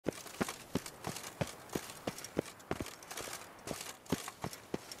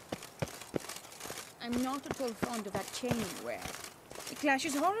I'm not at all fond of that chain you wear. It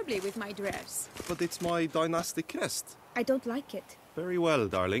clashes horribly with my dress. But it's my dynastic crest. I don't like it. Very well,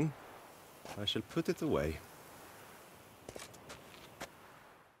 darling. I shall put it away.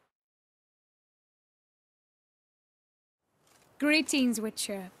 Greetings,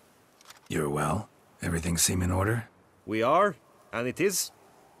 Witcher. You're well? Everything seem in order? We are, and it is.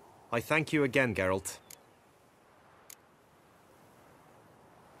 I thank you again, Geralt.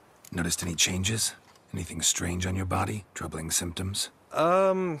 Noticed any changes? Anything strange on your body? Troubling symptoms?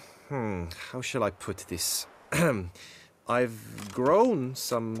 How shall I put this? I've grown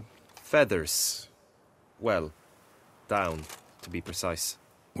some feathers. Well, down, to be precise.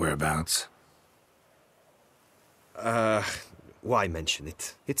 Whereabouts? Why mention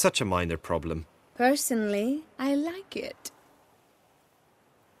it? It's such a minor problem. Personally, I like it.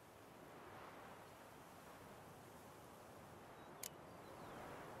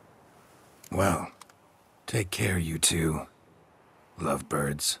 Well, take care, you two.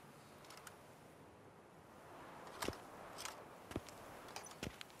 Lovebirds.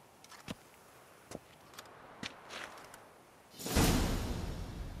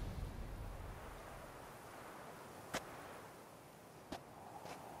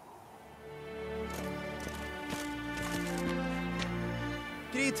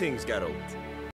 Greetings, Geralt.